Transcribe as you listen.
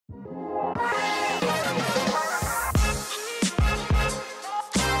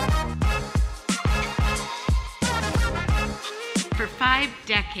5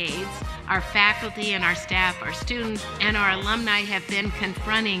 decades, our faculty and our staff, our students, and our alumni have been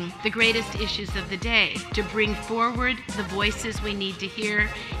confronting the greatest issues of the day to bring forward the voices we need to hear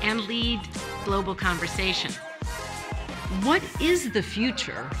and lead global conversation. What is the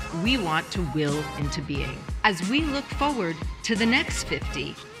future we want to will into being? As we look forward to the next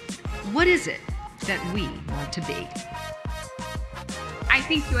 50, what is it that we want to be? I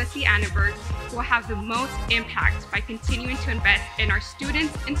think USC Annenberg will have the most impact by continuing to invest in our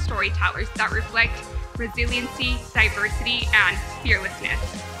students and storytellers that reflect resiliency, diversity, and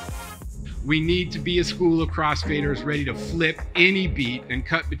fearlessness. We need to be a school of crossfaders ready to flip any beat and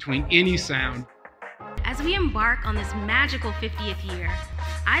cut between any sound. As we embark on this magical 50th year,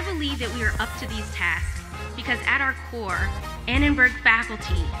 I believe that we are up to these tasks because at our core, Annenberg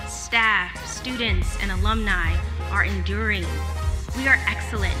faculty, staff, students, and alumni are enduring. We are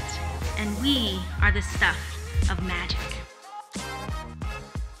excellent, and we are the stuff of magic.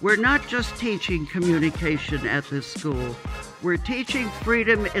 We're not just teaching communication at this school, we're teaching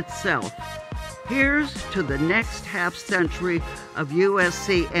freedom itself. Here's to the next half century of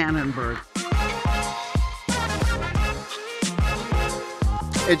USC Annenberg.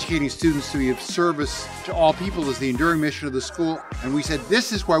 Educating students to be of service to all people is the enduring mission of the school, and we said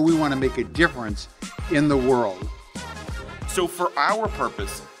this is why we want to make a difference in the world. So for our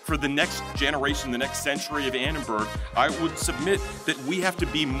purpose, for the next generation, the next century of Annenberg, I would submit that we have to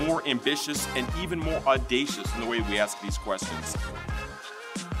be more ambitious and even more audacious in the way we ask these questions.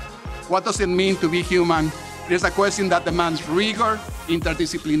 What does it mean to be human? It is a question that demands rigor,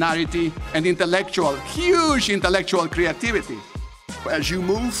 interdisciplinarity, and huge intellectual creativity. As you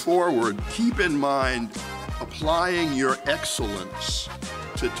move forward, keep in mind applying your excellence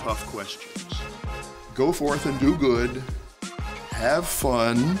to tough questions. Go forth and do good, have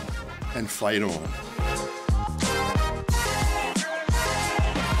fun, and fight on.